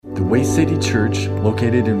The Way City Church,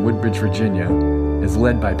 located in Woodbridge, Virginia, is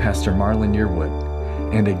led by Pastor Marlon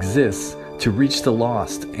Yearwood and exists to reach the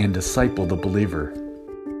lost and disciple the believer.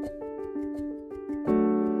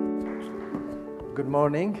 Good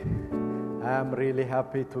morning. I'm really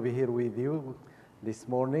happy to be here with you this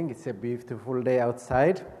morning. It's a beautiful day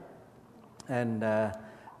outside, and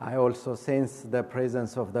I also sense the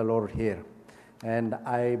presence of the Lord here. And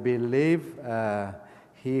I believe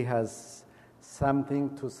He has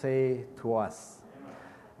something to say to us.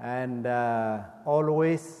 And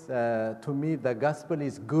always, to me, the gospel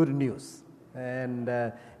is good news. And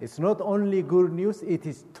it's not only good news, it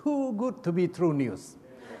is too good to be true news.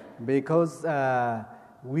 Because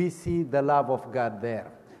we see the love of God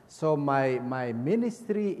there. So my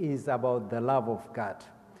ministry is about the love of God.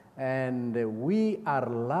 And we are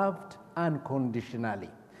loved unconditionally,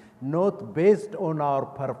 not based on our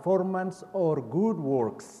performance or good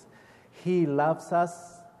works. He loves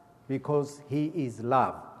us because He is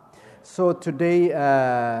love. So today,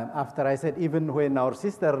 after I said, even when our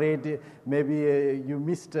sister read, maybe you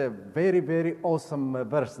missed a very, very awesome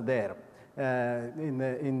verse there.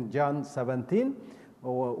 In John 17,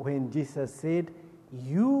 when Jesus said,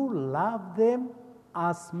 "You love them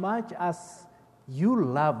as much as you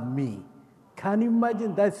love me." Can you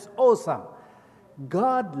imagine? That's awesome.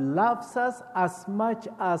 God loves us as much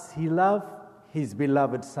as He loved His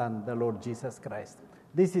beloved Son, the Lord Jesus Christ.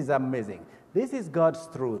 This is amazing. This is God's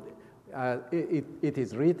truth. It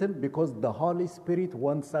is written because the Holy Spirit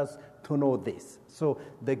wants us to know this. So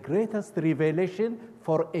the greatest revelation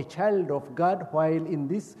for a child of God while in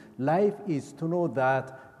this life is to know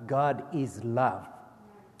that God is love.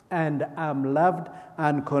 And I'm loved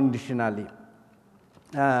unconditionally.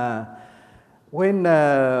 When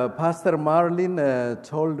Pastor Marlin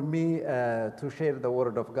told me to share the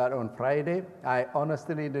Word of God on Friday, I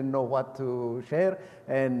honestly didn't know what to share.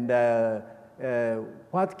 And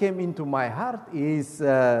what came into my heart is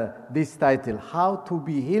this title, How to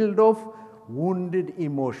be Healed of Wounded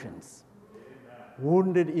Emotions.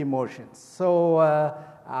 Wounded emotions. So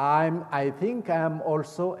I think I'm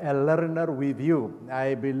also a learner with you.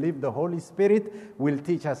 I believe the Holy Spirit will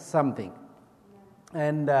teach us something.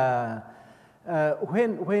 And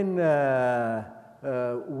when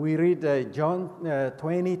we read John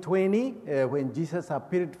 20:20, when Jesus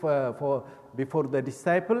appeared before the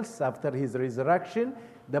disciples after His resurrection,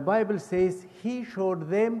 the Bible says He showed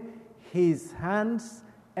them His hands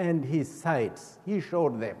and His sides. He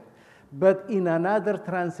showed them. But in another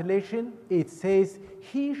translation, it says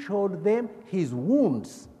He showed them His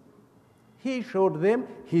wounds. He showed them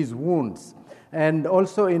His wounds. And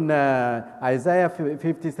also in Isaiah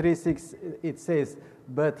 53:6, it says,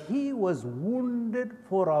 "But He was wounded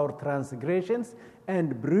for our transgressions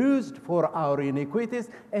and bruised for our iniquities,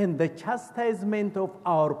 and the chastisement of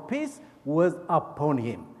our peace was upon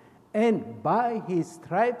Him. And by His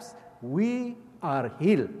stripes we are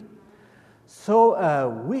healed." So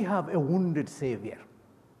we have a wounded Savior.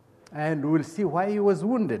 And we'll see why He was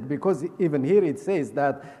wounded, because even here it says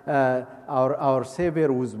that our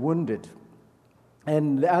Savior was wounded.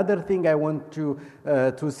 And the other thing I want to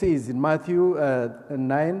see is in Matthew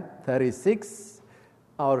 9:36,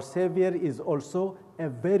 our Savior is also a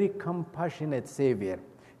very compassionate Savior.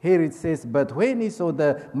 Here it says, "But when He saw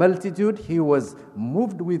the multitude, He was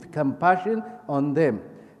moved with compassion on them,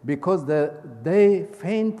 because they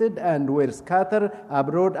fainted and were scattered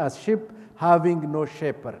abroad as sheep having no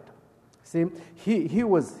shepherd." See, he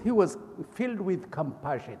was filled with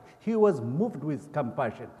compassion. He was moved with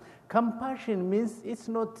compassion. Compassion means, it's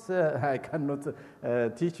not, I cannot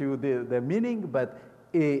teach you the meaning, but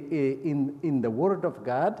in the Word of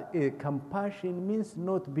God, compassion means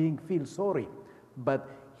not feel sorry. But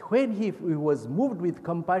when he was moved with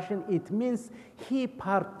compassion, it means He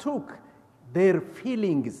partook their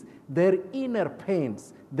feelings, their inner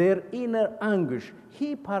pains, their inner anguish.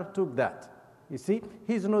 He partook that. You see,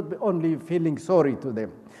 He's not only feeling sorry to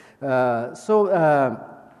them.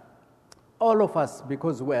 All of us,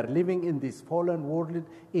 because we are living in this fallen world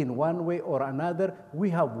in one way or another, we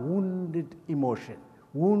have wounded emotion,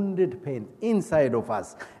 wounded pain inside of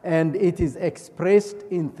us. And it is expressed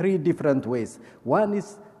in three different ways. One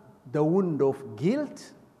is the wound of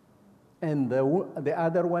guilt, and the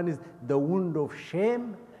other one is the wound of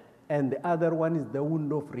shame, and the other one is the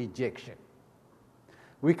wound of rejection.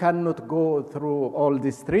 We cannot go through all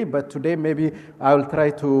these three, but today maybe I will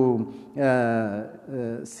try to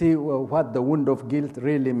see what the wound of guilt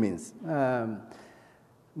really means.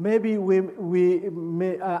 Maybe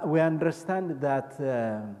we understand that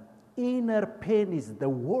inner pain is the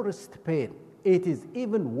worst pain. It is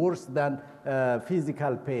even worse than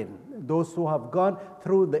physical pain. Those who have gone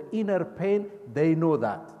through the inner pain, they know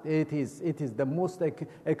that. It is the most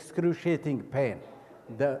excruciating pain,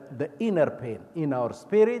 the inner pain in our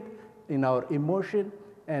spirit, in our emotion,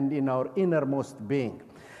 and in our innermost being.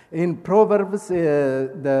 In Proverbs,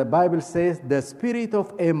 the Bible says, the spirit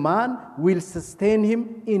of a man will sustain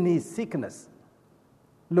him in his sickness.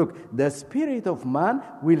 Look, the spirit of man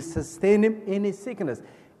will sustain him in his sickness.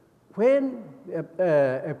 When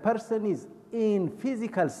a person is in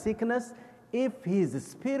physical sickness, if his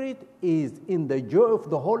spirit is in the joy of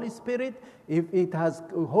the Holy Spirit, if it has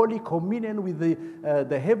holy communion with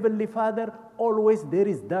the Heavenly Father, always there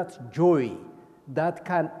is that joy that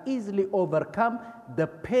can easily overcome the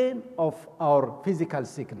pain of our physical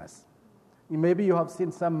sickness. Maybe you have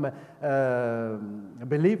seen some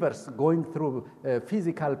believers going through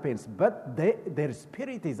physical pains, but their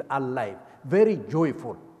spirit is alive, very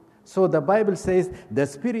joyful. So the Bible says the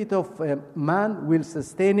spirit of man will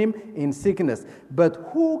sustain him in sickness. But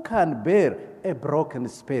who can bear a broken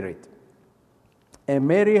spirit? A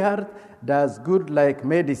merry heart does good like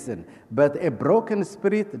medicine, but a broken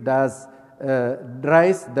spirit does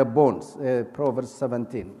dries the bones. Proverbs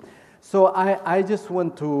 17. So I just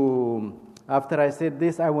want to, after I said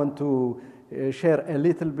this, I want to share a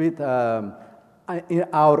little bit in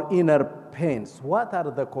our inner pains. What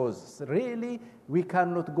are the causes? Really, we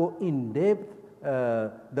cannot go in depth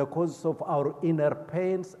the causes of our inner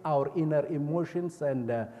pains, our inner emotions,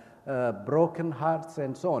 and broken hearts,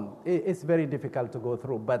 and so on. It's very difficult to go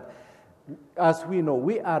through. But as we know,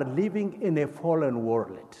 we are living in a fallen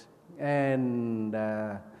world. And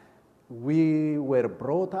we were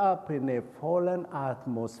brought up in a fallen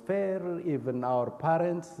atmosphere, even our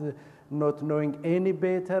parents not knowing any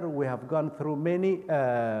better. We have gone through many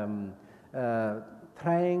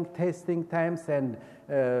trying, testing times, and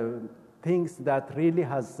things that really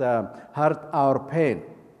has hurt our pain,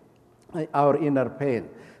 our inner pain.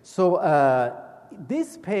 So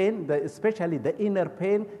this pain, especially the inner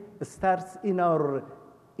pain, starts in our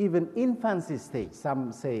even infancy stage.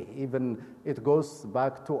 Some say even it goes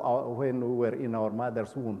back to when we were in our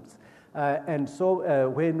mother's wombs. And so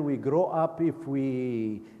when we grow up, if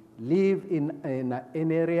we live in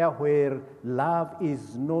an area where love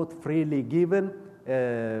is not freely given,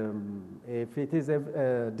 if it is a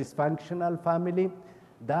dysfunctional family,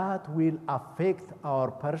 that will affect our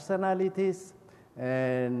personalities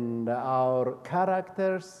and our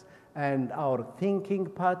characters and our thinking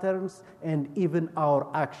patterns, and even our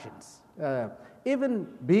actions. Even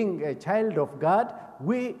being a child of God,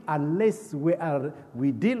 unless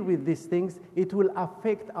we deal with these things, it will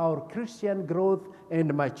affect our Christian growth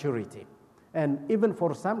and maturity. And even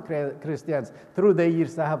for some Christians, through the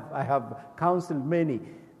years I have counseled many,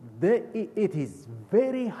 it is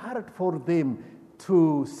very hard for them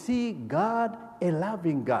to see God, a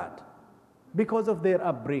loving God, because of their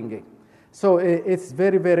upbringing. So it's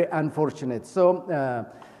very, very unfortunate. So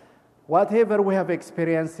whatever we have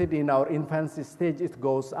experienced in our infancy stage, it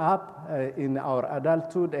goes up in our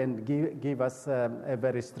adulthood and give us a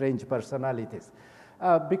very strange personalities.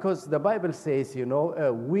 Because the Bible says,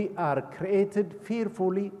 we are created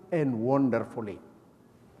fearfully and wonderfully.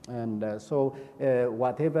 And so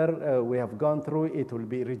whatever we have gone through, it will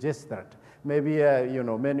be registered. Maybe,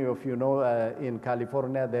 many of you know, in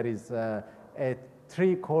California there is a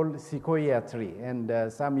tree called sequoia tree, and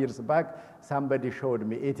some years back somebody showed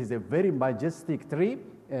me. It is a very majestic tree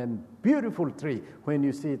and beautiful tree when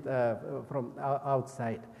you see it from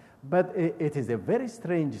outside, but it is a very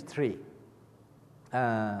strange tree.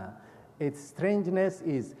 Its strangeness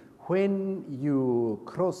is when you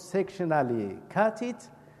cross-sectionally cut it,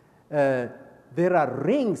 there are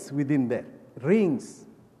rings within there,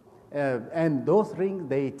 and those rings,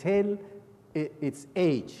 they tell its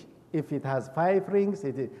age. If it has 5 rings,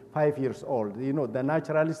 it is 5 years old. The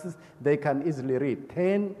naturalists, they can easily read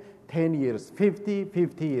 10 years, 50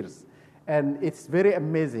 years. And it's very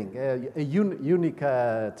amazing, a unique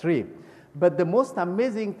tree. But the most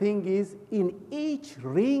amazing thing is, in each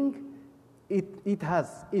ring, it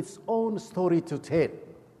has its own story to tell.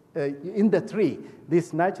 In the tree,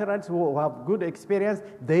 these naturalists who have good experience,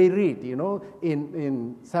 they read,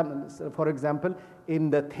 in some, for example, in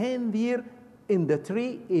the 10th year, in the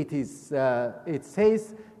tree, it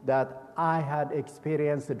says that I had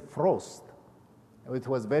experienced frost. It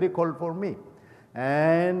was very cold for me.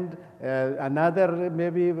 And another,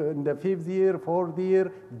 maybe in the 5th year, 4th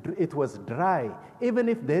year, it was dry. Even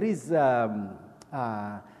if there is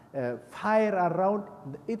fire around,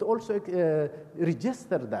 it also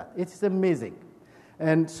registered that. It's amazing.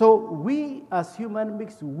 And so we as human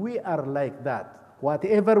beings, we are like that.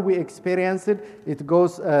 Whatever we experience, it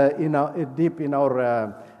goes deep in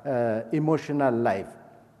our emotional life.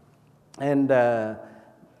 And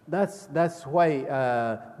that's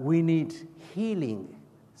why we need healing.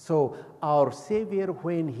 So our Savior,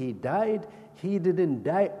 when he died, he didn't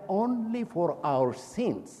die only for our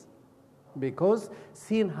sins, because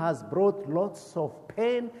sin has brought lots of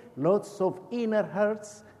pain, lots of inner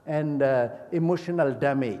hurts, and emotional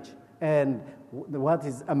damage. And what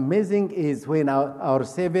is amazing is when our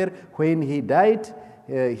Savior, when he died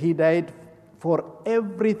for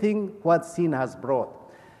everything what sin has brought.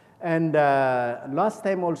 And last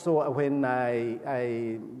time also when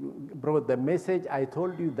I brought the message, I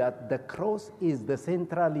told you that the cross is the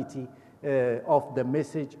centrality of the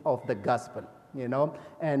message of the gospel,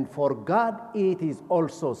 and for God it is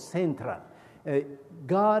also central.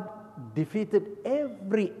 God defeated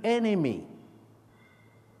every enemy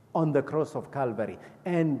on the cross of Calvary,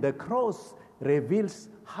 and the cross reveals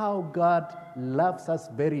how God loves us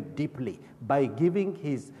very deeply by giving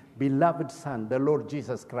his beloved Son, the Lord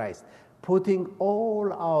Jesus Christ, putting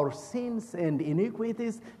all our sins and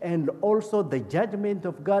iniquities and also the judgment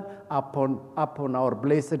of God upon our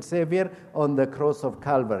blessed Savior on the cross of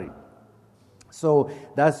Calvary. So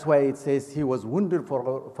that's why it says he was wounded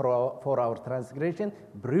for our transgression,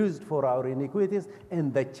 bruised for our iniquities,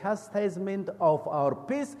 and the chastisement of our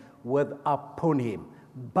peace was upon him.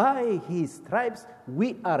 By his stripes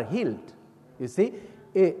we are healed. You see,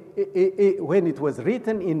 when it was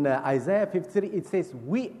written in Isaiah 53, it says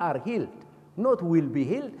we are healed. Not will be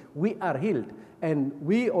healed, we are healed. And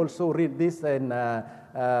we also read this in 1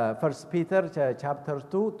 Peter chapter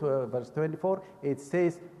 2 to verse 24. It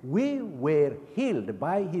says we were healed.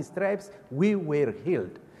 By his stripes we were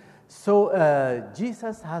healed. So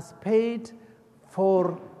Jesus has paid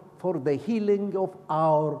for the healing of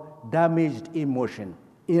our damaged emotion,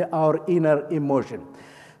 our inner emotion.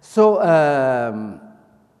 So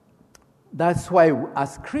that's why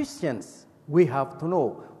as Christians we have to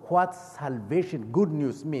know what salvation, good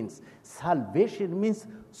news, means. Salvation means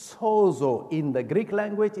sozo. In the Greek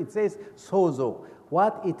language it says sozo.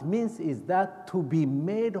 What it means is that to be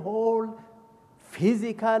made whole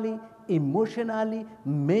physically, emotionally,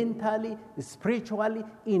 mentally, spiritually,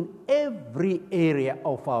 in every area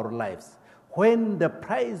of our lives. When the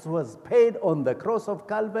price was paid on the cross of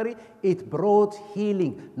Calvary, it brought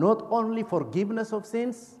healing, not only forgiveness of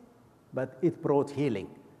sins, but it brought healing,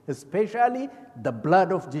 especially the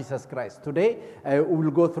blood of Jesus Christ. Today, we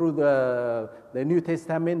will go through the New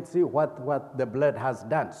Testament, see what the blood has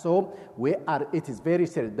done. So it is very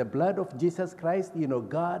serious. The blood of Jesus Christ,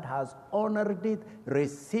 God has honored it,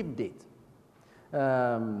 received it.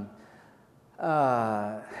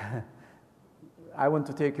 I want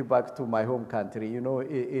to take you back to my home country.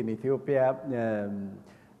 In Ethiopia,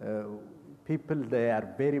 people, they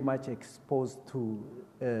are very much exposed to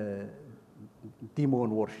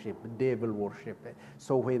demon worship, devil worship.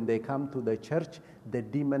 So when they come to the church, the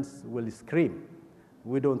demons will scream.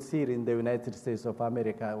 We don't see it in the United States of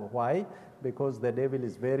America. Why? Because the devil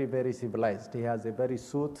is very, very civilized. He has a very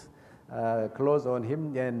suit, clothes on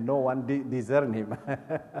him, and no one discern him.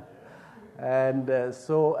 And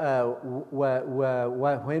so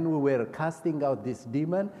when we were casting out this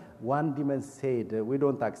demon, one demon said, we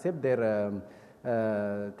don't accept their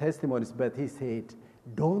testimonies, but he said,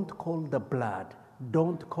 don't call the blood.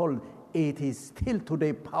 Don't call. It is still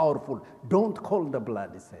today powerful. Don't call the blood,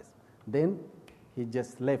 he says. Then he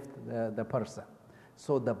just left the person.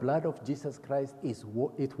 So the blood of Jesus Christ, it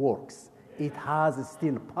works. It has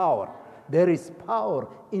still power. There is power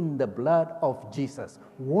in the blood of Jesus.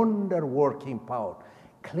 Wonder-working power.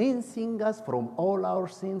 Cleansing us from all our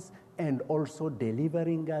sins and also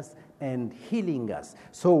delivering us and healing us.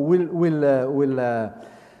 So we'll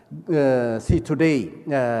see today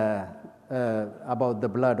about the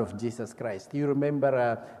blood of Jesus Christ. You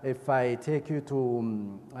remember, if I take you to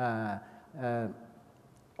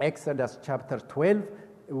Exodus chapter 12,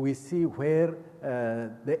 we see where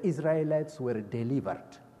the Israelites were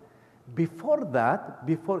delivered. Before that,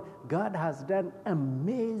 God has done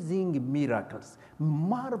amazing miracles,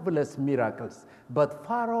 marvelous miracles. But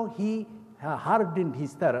Pharaoh, he hardened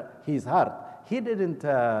his heart. He didn't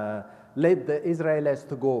let the Israelites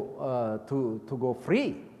to go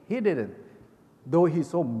free. He didn't. Though he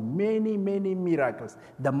saw many, many miracles,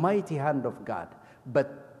 the mighty hand of God.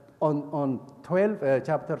 But on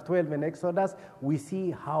chapter 12 in Exodus, we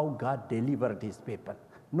see how God delivered his people.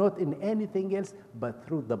 Not in anything else, but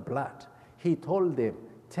through the blood. He told them,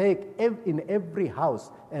 take in every house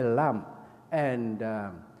a lamb and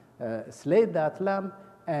slay that lamb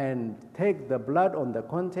and take the blood on the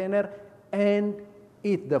container and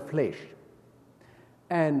eat the flesh.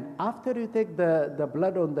 And after you take the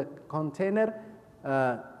blood on the container,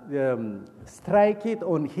 strike it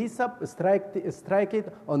on hyssop, strike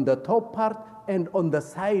it on the top part and on the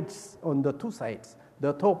sides, on the two sides.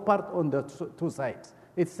 The top part on the two sides.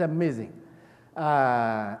 It's amazing.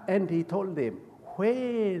 And he told them,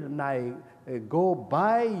 when I go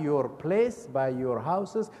by your place, by your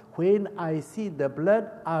houses, when I see the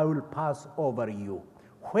blood, I will pass over you.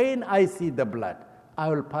 When I see the blood, I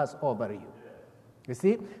will pass over you. You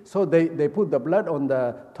see? So they put the blood on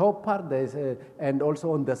the top part and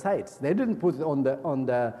also on the sides. They didn't put it on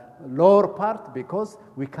the lower part because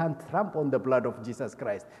we can't trample on the blood of Jesus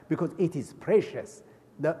Christ because it is precious.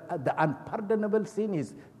 The unpardonable sin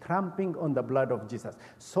is trampling on the blood of Jesus.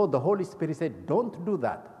 So the Holy Spirit said, don't do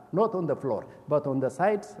that. Not on the floor, but on the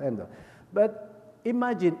sides. But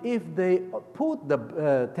imagine if they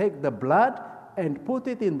take the blood and put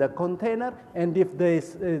it in the container, and if they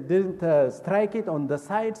didn't strike it on the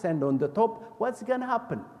sides and on the top, what's going to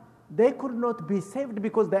happen? They could not be saved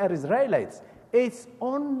because they are Israelites. It's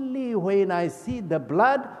only when I see the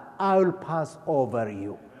blood, I will pass over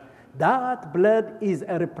you. That blood is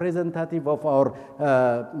a representative of our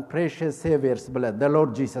precious Savior's blood, the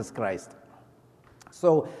Lord Jesus Christ.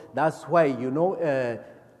 So that's why,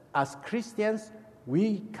 as Christians,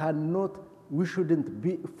 we shouldn't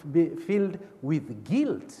be filled with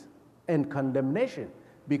guilt and condemnation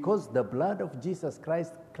because the blood of Jesus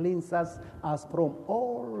Christ cleanses us from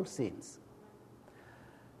all sins.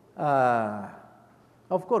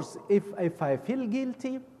 Of course, if I feel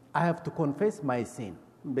guilty, I have to confess my sin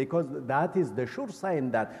because that is the sure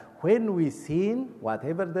sign that when we sin,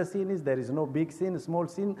 whatever the sin is, there is no big sin, small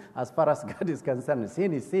sin, as far as God is concerned.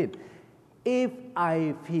 Sin is sin. If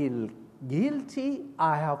I feel guilty,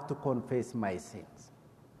 I have to confess my sins.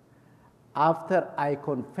 After I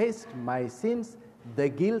confess my sins, the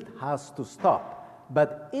guilt has to stop.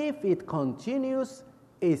 But if it continues,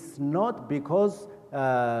 it's not because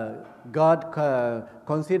God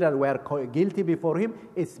considered we are guilty before Him.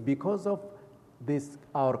 It's because of this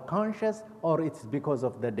our conscience, or it's because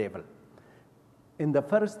of the devil. In the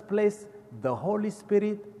first place, the Holy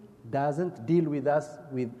Spirit doesn't deal with us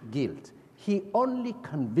with guilt. He only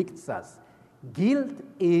convicts us. Guilt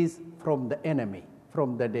is from the enemy,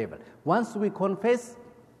 from the devil. Once we confess,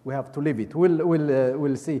 we have to leave it.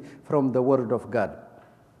 We'll see from the Word of God.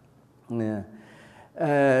 The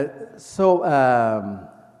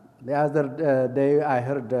other day I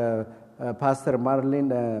heard Pastor Marlin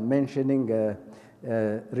mentioning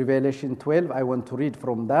Revelation 12. I want to read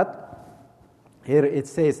from that. Here it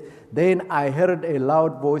says, "Then I heard a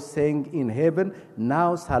loud voice saying in heaven,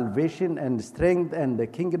 now salvation and strength and the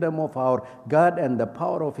kingdom of our God and the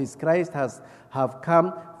power of His Christ have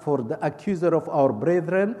come, for the accuser of our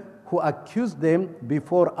brethren who accused them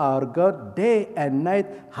before our God day and night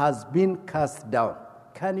has been cast down."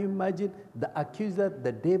 Can you imagine? The accuser,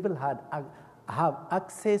 the devil have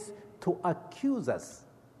access to accuse us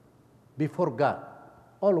before God,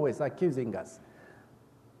 always accusing us.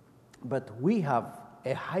 But we have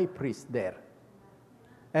a high priest there.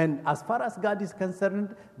 And as far as God is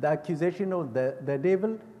concerned, the accusation of the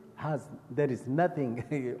devil there is nothing.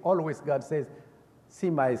 Always God says, "See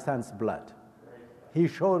my son's blood." He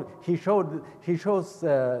shows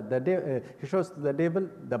the devil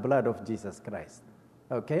the blood of Jesus Christ.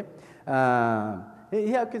 Okay?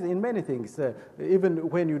 He accuses in many things. Even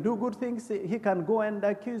when you do good things, he can go and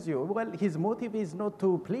accuse you. Well, his motive is not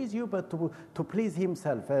to please you, but to please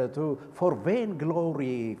himself, for vain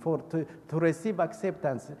glory, to receive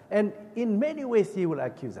acceptance. And in many ways, he will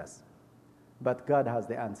accuse us. But God has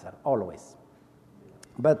the answer, always.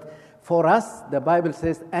 But for us, the Bible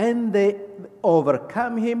says, "And they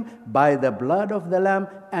overcome him by the blood of the Lamb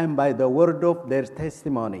and by the word of their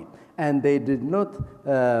testimony. And they did not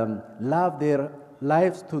love their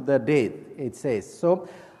lives to the death," it says. So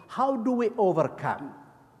how do we overcome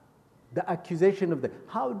the accusation of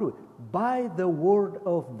by the word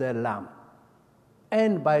of the Lamb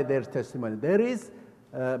and by their testimony. There is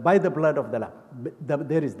by the blood of the Lamb.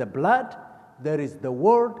 There is the blood, there is the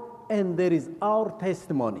word, and there is our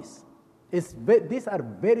testimonies. These are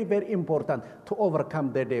very, very important to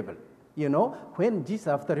overcome the devil. You know, when Jesus,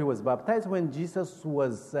 after he was baptized, when Jesus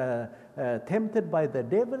was tempted by the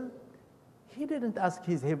devil, he didn't ask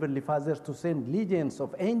his heavenly Father to send legions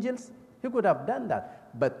of angels. He could have done that.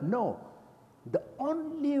 But no, the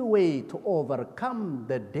only way to overcome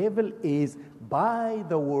the devil is by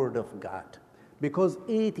the word of God, because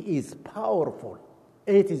it is powerful.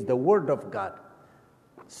 It is the word of God.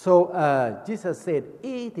 So Jesus said,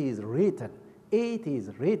 "It is written, it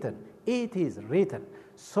is written, it is written."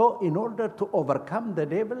 So in order to overcome the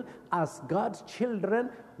devil, as God's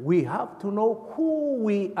children, we have to know who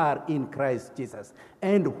we are in Christ Jesus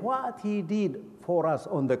and what he did for us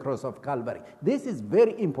on the cross of Calvary. This is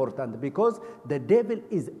very important because the devil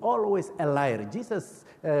is always a liar. Jesus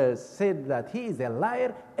said that he is a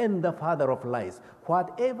liar and the father of lies.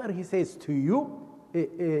 Whatever he says to you,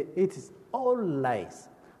 it is all lies.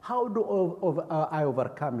 How do I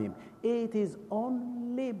overcome him? It is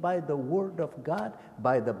only by the word of God,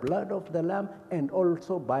 by the blood of the Lamb, and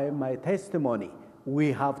also by my testimony.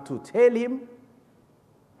 We have to tell him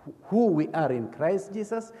who we are in Christ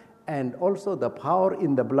Jesus and also the power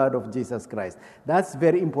in the blood of Jesus Christ. That's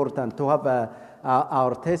very important to have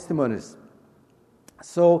our testimonies.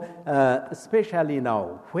 So, especially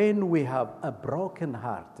now, when we have a broken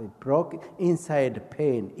heart, a broken inside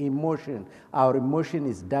pain, emotion, our emotion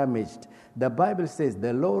is damaged. The Bible says,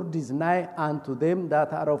 the Lord is nigh unto them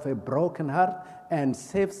that are of a broken heart, and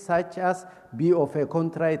save such as be of a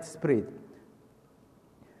contrite spirit.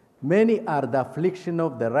 Many are the affliction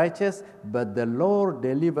of the righteous, but the Lord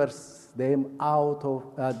delivers him out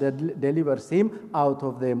of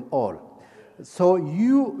them all. So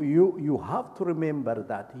you have to remember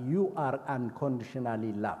that you are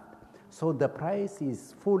unconditionally loved. So the price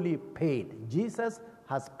is fully paid. Jesus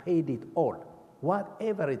has paid it all,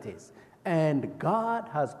 whatever it is. And God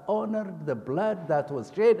has honored the blood that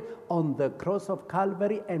was shed on the cross of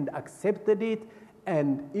Calvary and accepted it.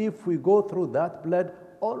 And if we go through that blood,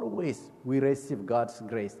 always we receive God's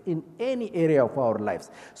grace in any area of our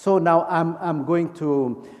lives. So now I'm going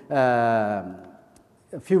to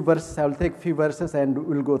a few verses. I'll take a few verses and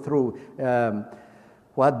we'll go through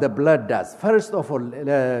what the blood does. First of all,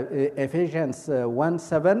 Ephesians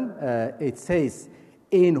 1:7, it says,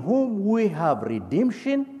 in whom we have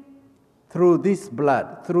redemption through this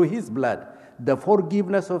blood, through his blood, the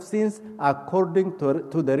forgiveness of sins according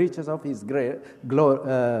to the riches of his grace.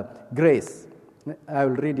 I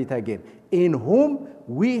will read it again. In whom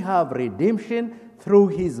we have redemption through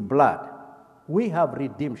his blood. We have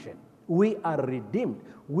redemption. We are redeemed.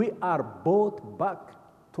 We are brought back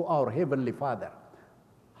to our Heavenly Father.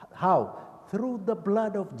 How? Through the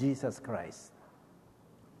blood of Jesus Christ.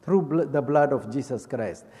 Through the blood of Jesus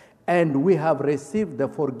Christ. And we have received the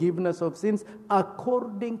forgiveness of sins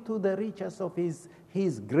according to the riches of his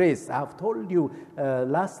grace. I've told you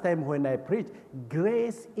last time when I preached,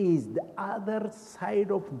 grace is the other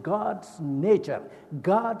side of God's nature,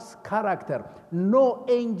 God's character. No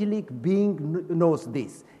angelic being knows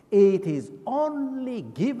this. It is only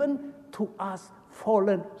given to us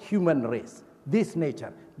fallen human race, this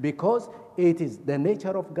nature, because it is the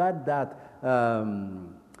nature of God that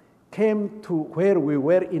came to where we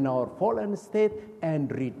were in our fallen state and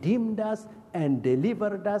redeemed us and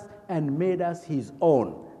delivered us and made us his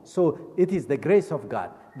own. So it is the grace of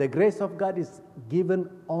God. The grace of God is given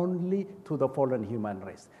only to the fallen human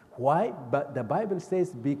race. Why? But the Bible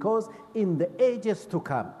says, because in the ages to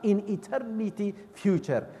come, in eternity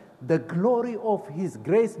future, the glory of his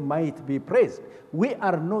grace might be praised. We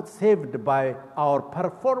are not saved by our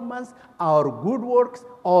performance, our good works,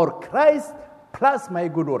 or Christ plus my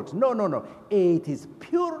good works. No. It is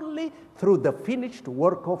purely through the finished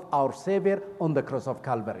work of our Savior on the cross of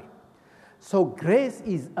Calvary. So grace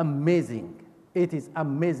is amazing. It is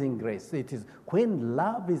amazing grace. It is when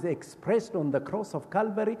love is expressed on the cross of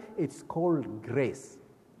Calvary, it's called grace.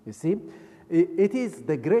 You see? It is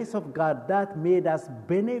the grace of God that made us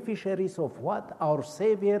beneficiaries of what our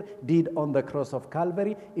Savior did on the cross of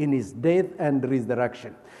Calvary in his death and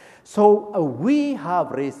resurrection. So we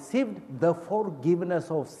have received the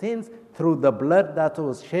forgiveness of sins through the blood that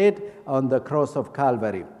was shed on the cross of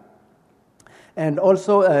Calvary. And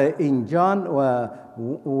also in John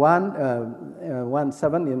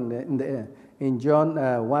 1:7, in John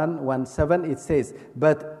 1:7, it says,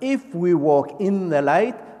 but if we walk in the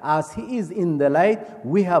light as he is in the light,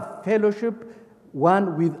 we have fellowship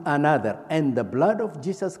one with another. And the blood of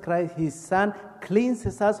Jesus Christ, his Son,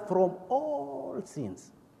 cleanses us from all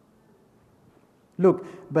sins. Look,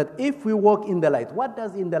 but if we walk in the light, what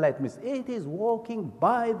does in the light mean? It is walking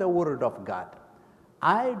by the word of God.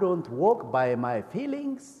 I don't walk by my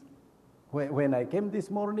feelings. When I came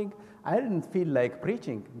this morning, I didn't feel like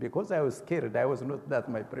preaching because I was scared. I was not that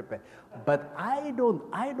much prepared. But I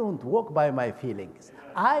don't walk by my feelings.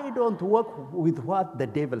 I don't walk with what the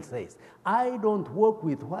devil says. I don't walk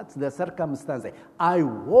with what the circumstances. I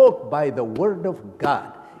walk by the word of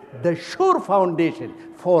God. The sure foundation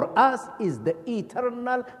for us is the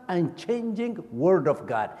eternal, unchanging Word of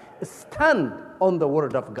God. Stand on the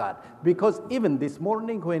Word of God. Because even this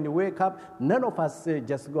morning when you wake up, none of us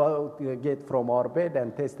just go out, get from our bed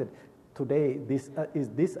and test it. today this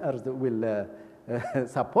earth will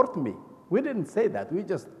support me. We didn't say that. We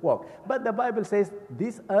just walk. But the Bible says,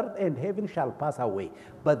 this earth and heaven shall pass away,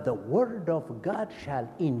 but the word of God shall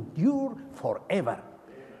endure forever.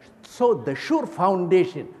 So the sure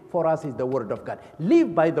foundation for us is the word of God.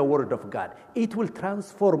 Live by the word of God. It will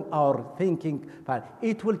transform our thinking.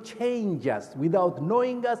 It will change us. Without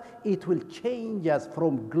knowing us, it will change us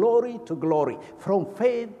from glory to glory, from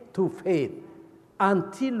faith to faith,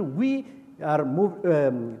 until we are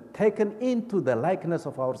taken into the likeness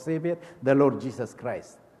of our Savior, the Lord Jesus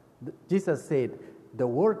Christ. Jesus said, the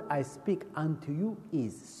word I speak unto you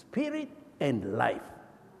is spirit and life.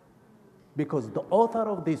 Because the author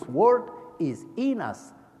of this word is in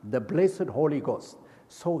us, the blessed Holy Ghost.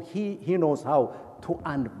 So he knows how to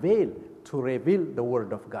unveil, to reveal the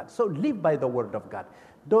word of God. So live by the word of God.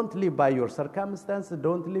 Don't live by your circumstances.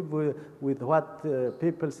 Don't live with what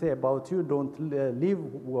people say about you. Don't live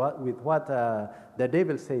with what the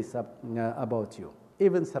devil says about you,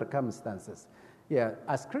 even circumstances. Yeah,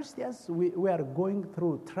 as Christians, we are going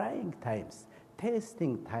through trying times,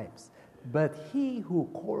 testing times. But he who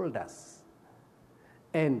called us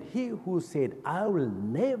and he who said, I will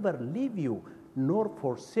never leave you nor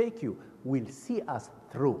forsake you, will see us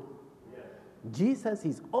through. Yes. Jesus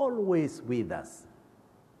is always with us.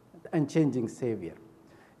 Unchanging Savior.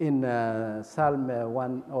 In Psalm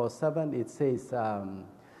 107, it says,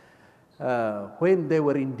 when they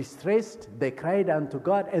were in distress, they cried unto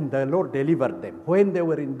God, and the Lord delivered them. When they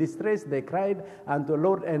were in distress, they cried unto the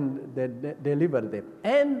Lord, and they delivered them.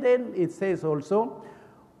 And then it says also,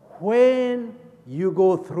 when you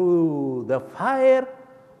go through the fire,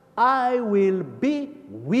 I will be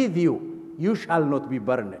with you. You shall not be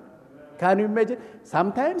burned. Can you imagine?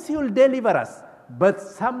 Sometimes he will deliver us. But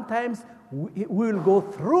sometimes we will go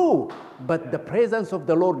through, but the presence of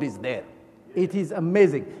the Lord is there. It is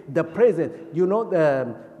amazing. The presence,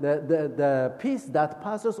 the peace that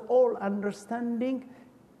passes all understanding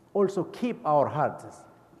also keep our hearts.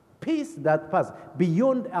 Peace that passes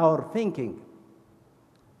beyond our thinking.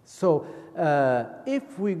 So if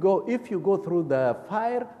you go through the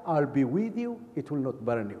fire, I'll be with you. It will not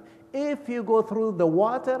burn you. If you go through the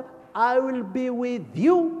water, I will be with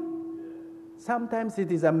you. Sometimes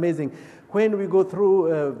it is amazing. When we go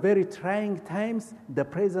through very trying times, the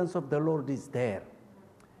presence of the Lord is there.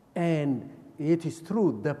 And it is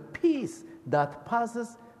true, the peace that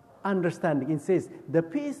passes understanding. It says, the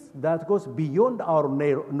peace that goes beyond our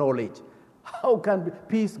knowledge. How can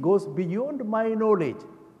peace goes beyond my knowledge,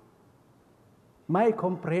 my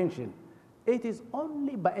comprehension? It is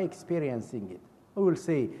only by experiencing it. I will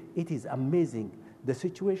say, it is amazing. The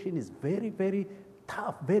situation is very, very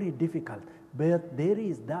tough, very difficult. But there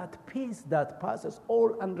is that peace that passes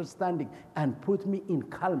all understanding and put me in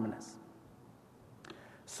calmness.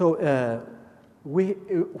 So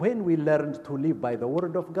when we learn to live by the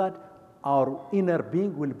word of God, our inner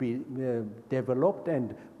being will be developed,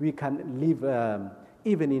 and we can live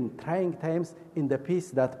even in trying times in the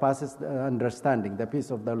peace that passes understanding, the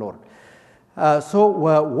peace of the Lord.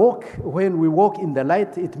 When we walk in the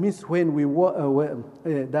light, it means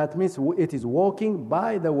that means it is walking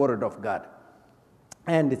by the word of God.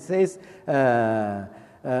 And it says,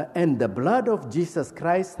 and the blood of Jesus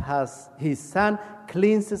Christ, his Son,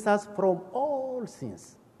 cleanses us from all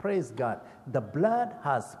sins. Praise God. The blood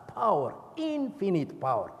has power, infinite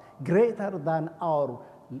power, greater than our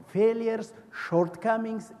failures,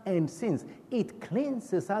 shortcomings, and sins. It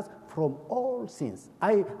cleanses us from all sins.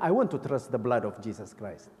 I want to trust the blood of Jesus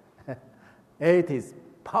Christ. It is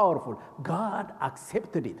powerful. God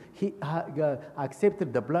accepted it. He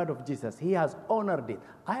accepted the blood of Jesus. He has honored it.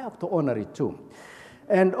 I have to honor it too.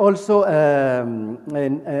 And also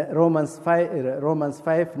in Romans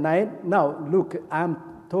 5:9. Now look, I'm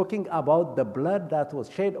talking about the blood that was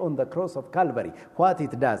shed on the cross of Calvary. What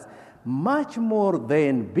it does. Much more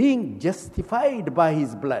than being justified by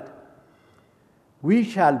his blood, we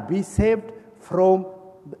shall be saved from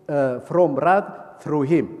wrath through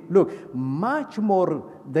him. Look, much more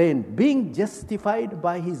than being justified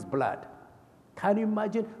by his blood. Can you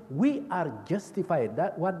imagine? We are justified.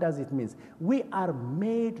 What does it mean? We are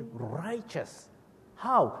made righteous.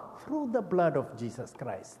 How? Through the blood of Jesus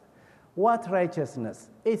Christ. What righteousness?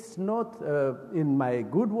 It's not in my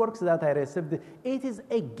good works that I received. It is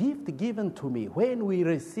a gift given to me. When we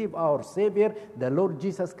receive our Savior, the Lord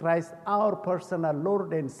Jesus Christ, our personal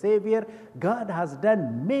Lord and Savior, God has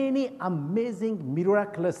done many amazing,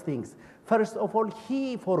 miraculous things. First of all,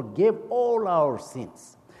 he forgave all our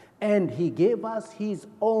sins. And he gave us his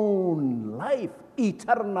own life,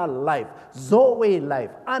 eternal life, Zoe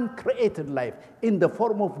life, uncreated life. In the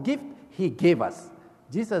form of gift, he gave us.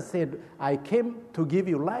 Jesus said, I came to give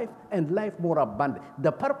you life and life more abundant.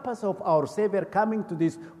 The purpose of our Savior coming to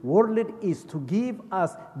this world is to give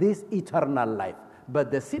us this eternal life.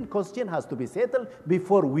 But the sin question has to be settled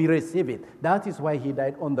before we receive it. That is why he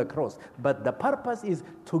died on the cross. But the purpose is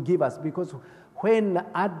to give us, because when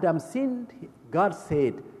Adam sinned, God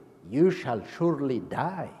said, you shall surely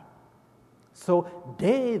die. So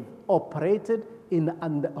death operated in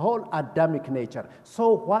the whole Adamic nature. So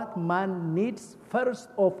what man needs first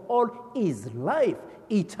of all is life,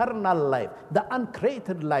 eternal life, the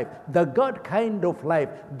uncreated life, the God kind of life,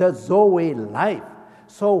 the Zoe life.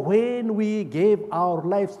 So when we gave our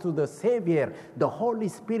lives to the Savior, the Holy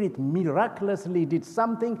Spirit miraculously did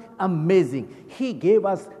something amazing. He gave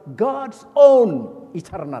us God's own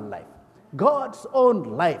eternal life, God's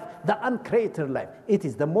own life, the uncreated life. It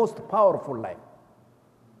is the most powerful life.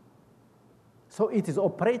 So it is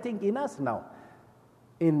operating in us now.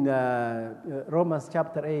 In Romans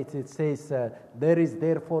chapter 8, it says, there is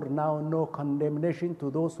therefore now no condemnation to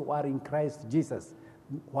those who are in Christ Jesus.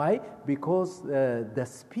 Why? Because the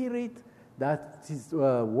Spirit that is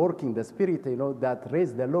working, the Spirit, that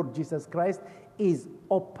raised the Lord Jesus Christ is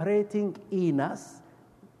operating in us,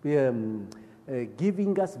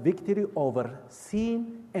 giving us victory over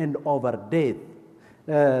sin and over death.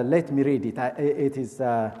 Let me read it. It is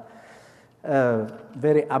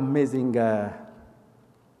very amazing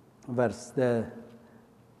verse.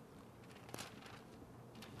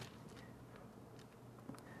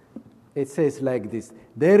 It says like this: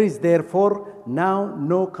 there is therefore now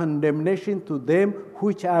no condemnation to them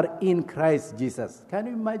which are in Christ Jesus. Can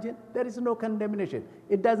you imagine? There is no condemnation.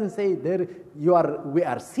 It doesn't say we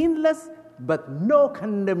are sinless, but no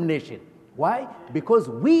condemnation. Why? Because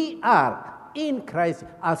we are in Christ.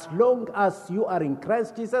 As long as you are in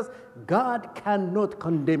Christ Jesus, God cannot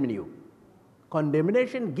condemn you.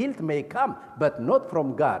 Condemnation, guilt may come, but not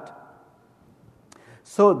from God.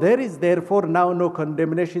 So there is therefore now no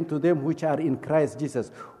condemnation to them which are in Christ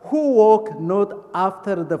Jesus, who walk not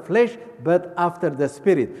after the flesh, but after the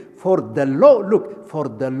Spirit. For the law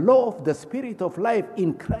of the Spirit of life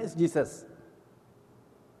in Christ Jesus.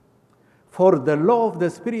 For the law of the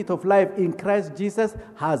Spirit of life in Christ Jesus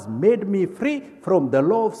has made me free from the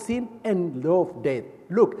law of sin and law of death.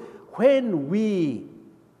 Look, when we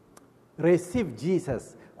received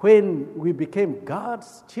Jesus, when we became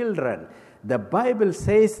God's children, the Bible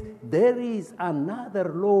says there is another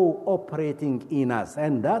law operating in us,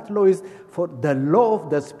 and that law is for the law of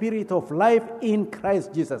the Spirit of life in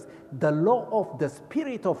Christ Jesus. The law of the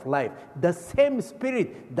Spirit of life, the same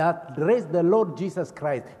Spirit that raised the Lord Jesus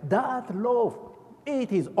Christ, that law,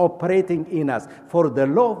 it is operating in us. For the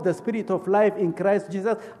law of the Spirit of life in Christ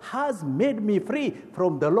Jesus has made me free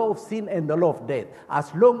from the law of sin and the law of death.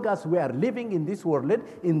 As long as we are living in this world,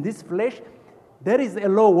 in this flesh, there is a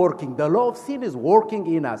law working. The law of sin is working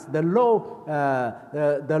in us. The law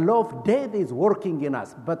of death is working in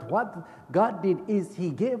us. But what God did is He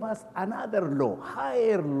gave us another law,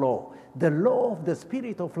 higher law, the law of the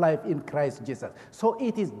Spirit of life in Christ Jesus. So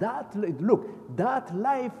it is that, look, that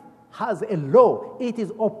life has a law. It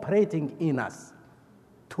is operating in us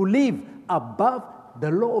to live above the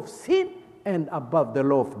law of sin and above the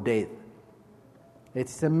law of death.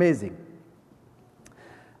 It's amazing.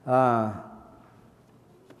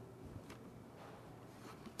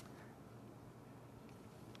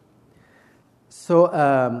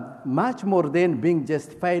 So much more than being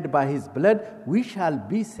justified by His blood, we shall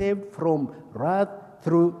be saved from wrath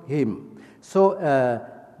through Him. So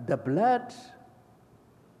the blood,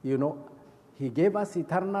 He gave us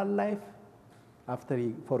eternal life after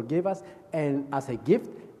He forgave us, and as a gift,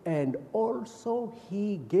 and also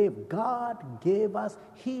God gave us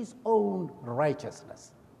His own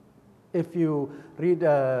righteousness. If you read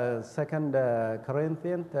 2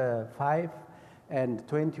 Corinthians 5 and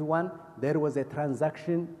 21, there was a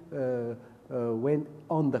transaction went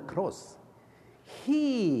on the cross.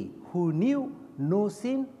 He who knew no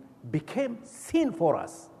sin became sin for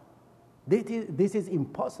us. This is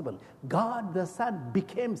impossible. God the Son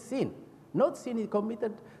became sin. Not sin He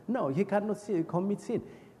committed. No, He cannot commit sin.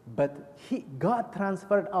 But God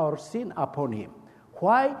transferred our sin upon Him.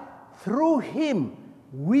 Why? Through Him,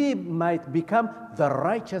 we might become the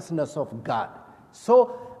righteousness of God.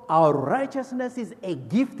 So our righteousness is a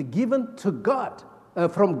gift given to God,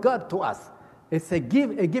 from God to us. It's a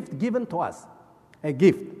gift given to us, a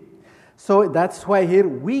gift. So that's why here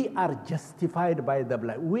we are justified by the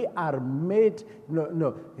blood. We are made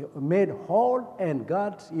whole, and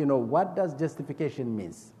God, what does justification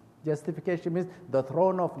mean? Justification means the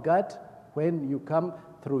throne of God When you come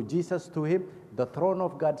through Jesus to him, the throne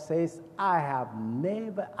of God says, I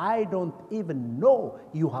don't even know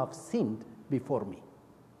you have sinned before me.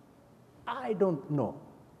 I don't know.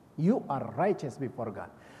 You are righteous before God.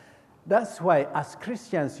 That's why, as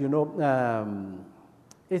Christians,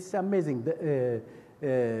 it's amazing.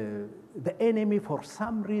 The enemy, for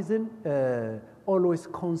some reason, always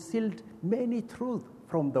concealed many truths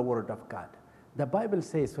from the Word of God. The Bible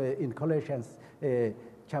says in Colossians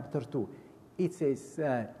chapter 2, it says,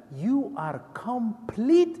 you are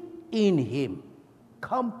complete in him.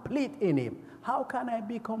 Complete in him. How can I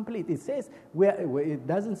be complete? It says, it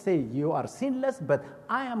doesn't say you are sinless, but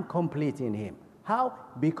I am complete in him. How?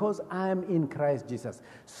 Because I am in Christ Jesus.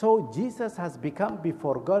 So Jesus has become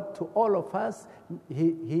before God to all of us.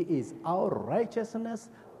 He is our righteousness,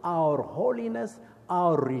 our holiness,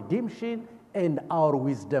 our redemption, and our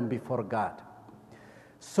wisdom before God.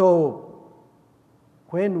 So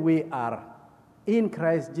when we are in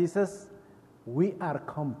Christ Jesus, we are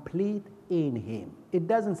complete in him. It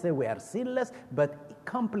doesn't say we are sinless, but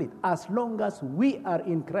complete. As long as we are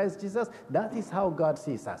in Christ Jesus, that is how God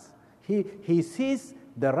sees us. He sees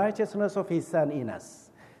the righteousness of his Son in us,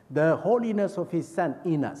 the holiness of his Son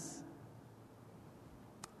in us.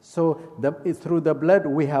 So through the blood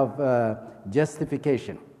we have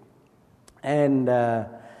justification. And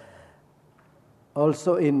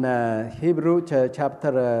also in Hebrew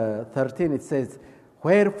chapter 13 it says,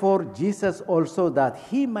 wherefore Jesus also, that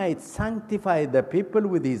he might sanctify the people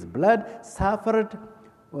with his blood, suffered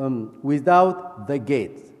without the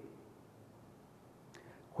gate.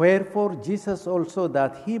 Wherefore Jesus also,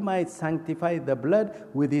 that he might sanctify the blood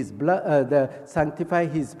with his blood, sanctify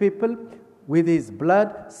his people with his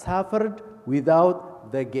blood, suffered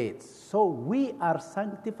without the gates. So we are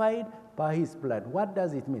sanctified by his blood. What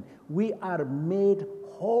does it mean? We are made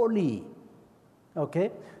holy. Okay?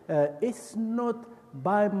 It's not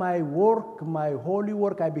by my work, my holy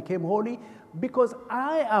work, I became holy. Because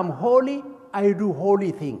I am holy, I do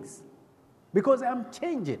holy things. Because I'm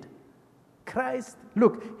changed. Christ,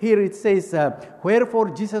 look, here it says, wherefore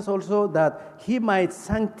Jesus also, that he might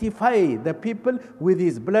sanctify the people with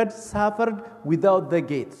his blood, suffered without the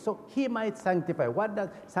gate. So he might sanctify. What does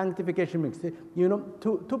sanctification mean?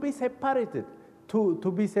 To be separated,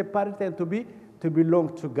 to be separated and to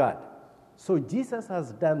belong to God. So Jesus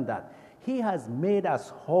has done that. He has made us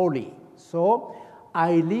holy. So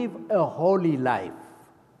I live a holy life.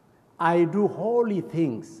 I do holy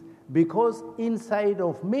things because inside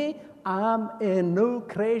of me, I am a new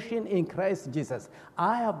creation in Christ Jesus.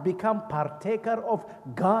 I have become partaker of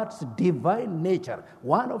God's divine nature.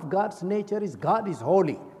 One of God's nature is God is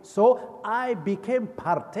holy. So I became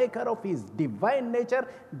partaker of his divine nature.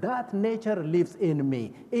 That nature lives in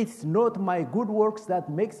me. It's not my good works that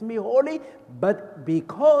makes me holy, but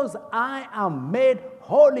because I am made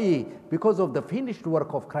holy, because of the finished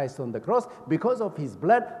work of Christ on the cross, because of his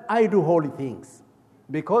blood, I do holy things.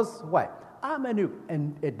 Because why? I'm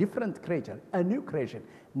a different creature, a new creation.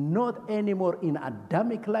 Not anymore in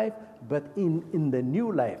Adamic life, but in the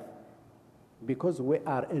new life. Because we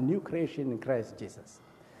are a new creation in Christ Jesus.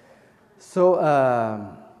 So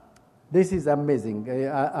this is amazing.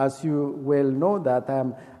 As you well know that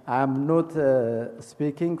I'm not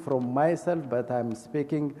speaking from myself, but I'm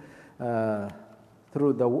speaking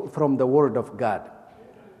from the Word of God.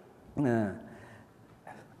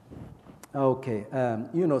 Okay,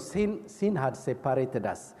 sin had separated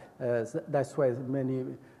us. That's why many,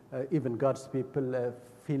 even God's people,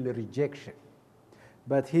 feel rejection.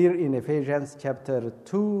 But here in Ephesians chapter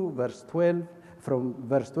 2, verse 12, from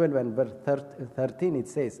verse 12 and verse 13, it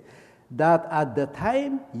says, that at the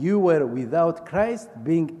time you were without Christ,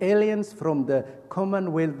 being aliens from the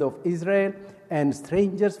commonwealth of Israel and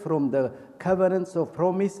strangers from the covenants of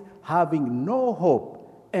promise, having no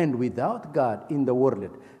hope and without God in the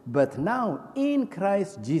world. But now in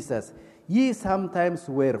Christ Jesus, ye sometimes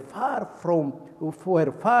were far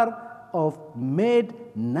off, made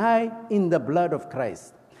nigh in the blood of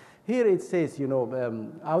Christ. Here it says,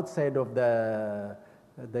 outside of the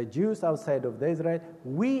Jews, outside of the Israel,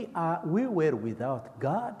 we were without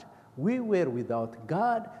God. We were without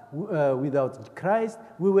God, without Christ.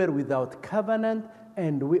 We were without covenant,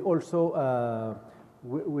 and we also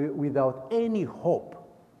without any hope.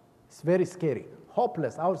 It's very scary.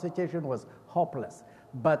 Hopeless. Our situation was hopeless.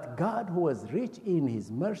 But God, who was rich in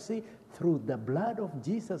his mercy, through the blood of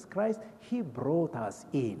Jesus Christ, he brought us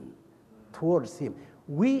in towards him.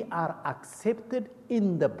 We are accepted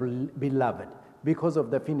in the beloved because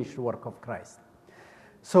of the finished work of Christ.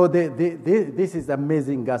 So this is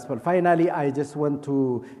amazing gospel. Finally, I just want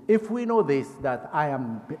to, if we know this, that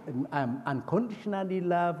I'm unconditionally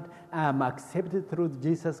loved, I'm accepted through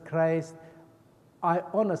Jesus Christ, I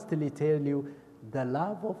honestly tell you, the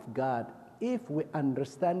love of God, if we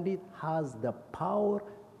understand it, has the power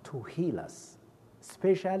to heal us,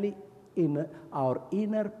 especially in our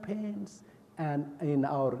inner pains and in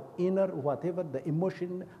our inner whatever, the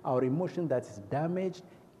emotion, our emotion that is damaged,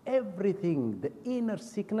 everything, the inner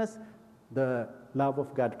sickness, the love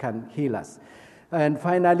of God can heal us. And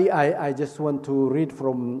finally, I just want to read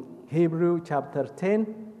from Hebrew chapter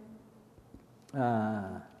 10.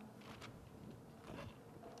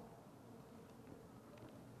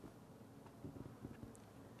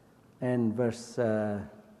 And verse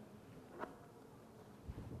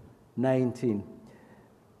 19.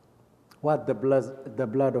 What the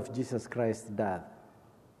blood of Jesus Christ does.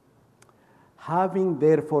 Having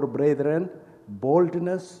therefore, brethren,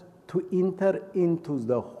 boldness to enter into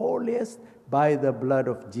the holiest by the blood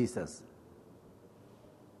of Jesus.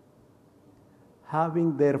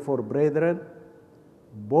 Having therefore, brethren,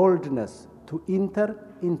 boldness to enter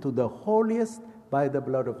into the holiest by the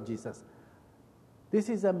blood of Jesus. This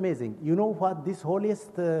is amazing. You know what this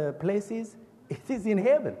holiest place is? It is in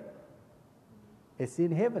heaven. It's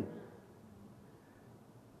in heaven.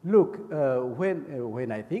 Look,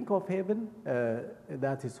 when I think of heaven,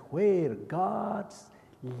 that is where God's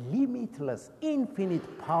limitless,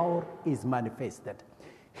 infinite power is manifested.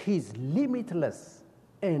 His limitless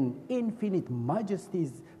and infinite majesty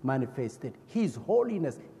is manifested. His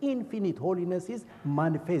holiness, infinite holiness is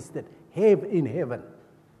manifested in heaven.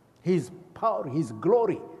 His power, His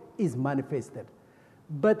glory is manifested.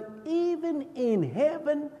 But even in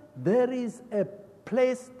heaven, there is a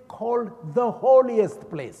place called the holiest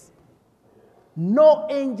place. No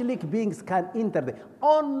angelic beings can enter there.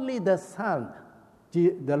 Only the Son,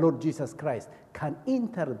 the Lord Jesus Christ, can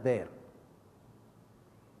enter there.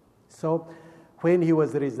 So when He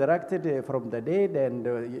was resurrected from the dead,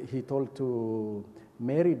 and He told to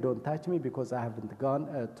Mary, don't touch me because I haven't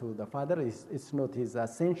gone to the Father. It's not His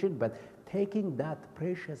ascension, but taking that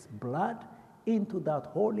precious blood into that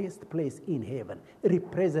holiest place in heaven,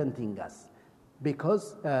 representing us.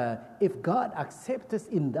 Because if God accepts us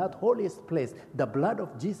in that holiest place, the blood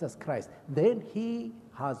of Jesus Christ, then He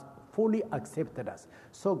has fully accepted us.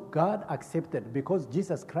 So God accepted, because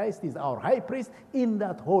Jesus Christ is our high priest in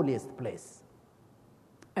that holiest place.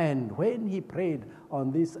 And when He prayed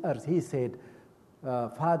on this earth, He said,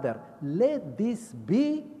 Father, let this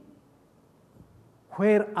be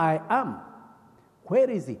where I am. Where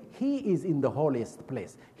is He? He is in the holiest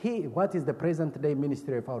place. What is the present day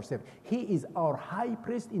ministry of our Savior? He is our high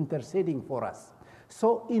priest interceding for us.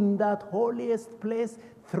 So in that holiest place,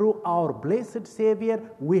 through our blessed Savior,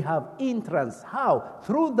 we have entrance. How?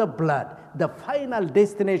 Through the blood. The final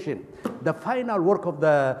destination, the final work of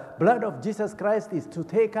the blood of Jesus Christ is to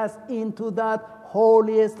take us into that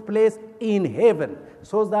holiest place in heaven,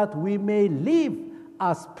 so that we may live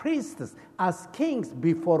as priests, as kings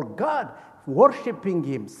before God, worshiping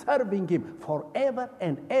Him, serving Him forever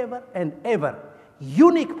and ever and ever.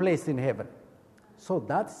 Unique place in heaven. So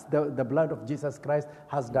that's the blood of Jesus Christ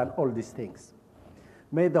has done all these things.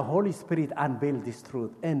 May the Holy Spirit unveil this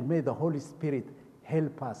truth, and may the Holy Spirit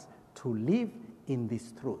help us to live in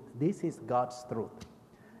this truth. This is God's truth.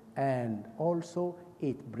 And also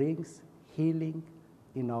it brings healing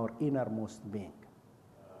in our innermost being.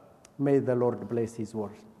 May the Lord bless His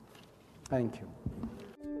word. Thank you.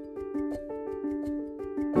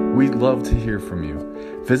 We'd love to hear from you.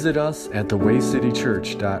 Visit us at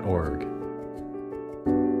thewaycitychurch.org.